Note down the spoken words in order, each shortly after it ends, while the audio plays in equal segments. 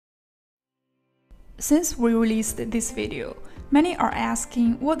Since we released this video, many are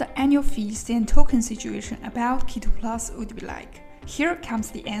asking what the annual fees and token situation about Keto Plus would be like. Here comes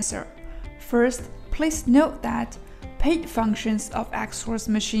the answer. First, please note that paid functions of Xhorse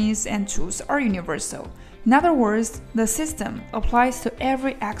machines and tools are universal. In other words, the system applies to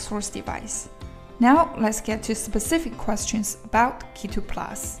every Xhorse device. Now let's get to specific questions about Keto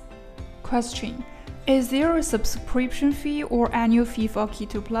Plus. Question: is there a subscription fee or annual fee for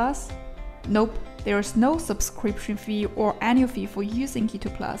Keto Plus? Nope, there is no subscription fee or annual fee for using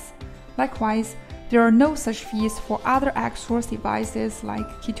Keto Plus. Likewise, there are no such fees for other Xhorse devices like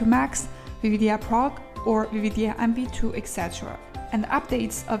Keto Max, VVDI Pro, or VVDI MV2, etc. And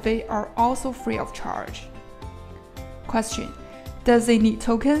updates of it are also free of charge. Question: does it need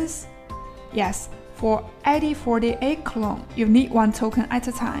tokens? Yes, for 8048 clone, you need 1 token at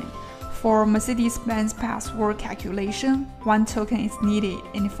a time. For Mercedes-Benz password calculation, 1 token is needed,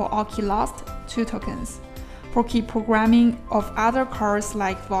 and for all key lost, 2 tokens. For key programming of other cars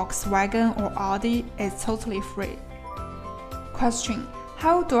like Volkswagen or Audi, it's totally free. Question: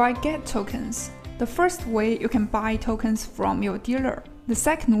 how do I get tokens? The first way, you can buy tokens from your dealer. The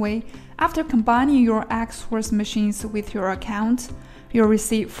second way, after combining your Xhorse machines with your account, you'll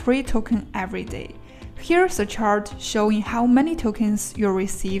receive free token every day. Here's a chart showing how many tokens you'll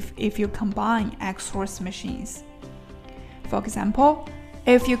receive if you combine Xhorse machines. For example,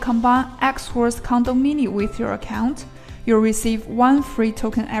 if you combine Xhorse Condo Mini with your account, you'll receive 1 free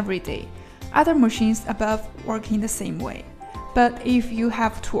token every day. Other machines above work in the same way. But if you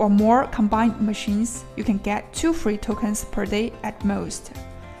have 2 or more combined machines, you can get 2 free tokens per day at most.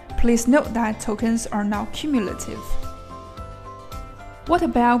 Please note that tokens are not cumulative. What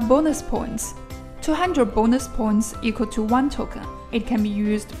about bonus points? 200 bonus points equal to 1 token. It can be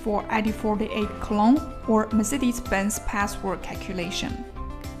used for 8048 clone or Mercedes-Benz password calculation.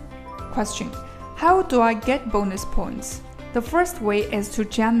 Question: how do I get bonus points? The first way is to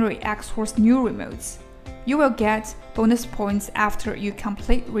generate Xhorse new remotes. You will get bonus points after you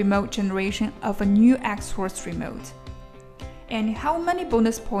complete remote generation of a new Xhorse remote. And how many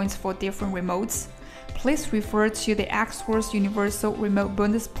bonus points for different remotes? Please refer to the Xhorse Universal Remote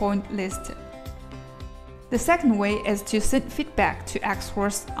Bonus Point list. The second way is to send feedback to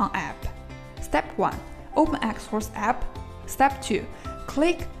Xhorse on app. Step 1. Open Xhorse app. Step 2.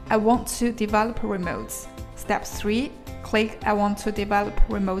 Click I want to develop remotes. Step 3. Click I want to develop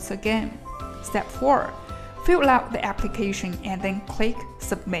remotes again. Step 4. Fill out the application and then click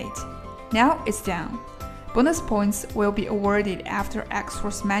Submit. Now it's done. Bonus points will be awarded after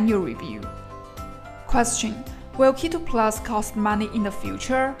Xhorse manual review. Question: will Keto Plus cost money in the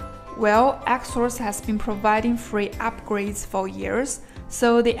future? Well, Xhorse has been providing free upgrades for years,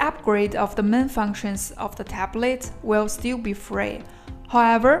 so the upgrade of the main functions of the tablet will still be free.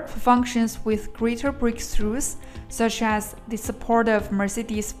 However, for functions with greater breakthroughs, such as the support of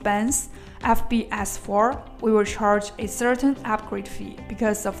Mercedes-Benz FBS4, we will charge a certain upgrade fee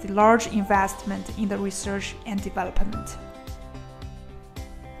because of the large investment in the research and development.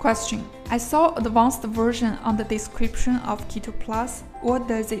 Question: I saw advanced version on the description of Keto Plus. What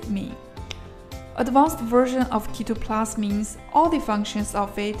does it mean? Advanced version of Keto Plus means all the functions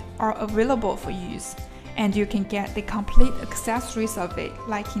of it are available for use, and you can get the complete accessories of it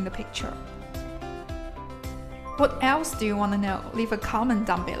like in the picture. What else do you want to know? Leave a comment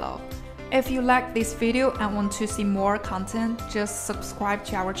down below. If you like this video and want to see more content, just subscribe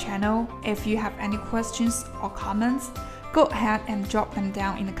to our channel. If you have any questions or comments, go ahead and drop them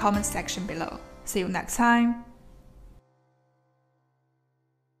down in the comment section below. See you next time!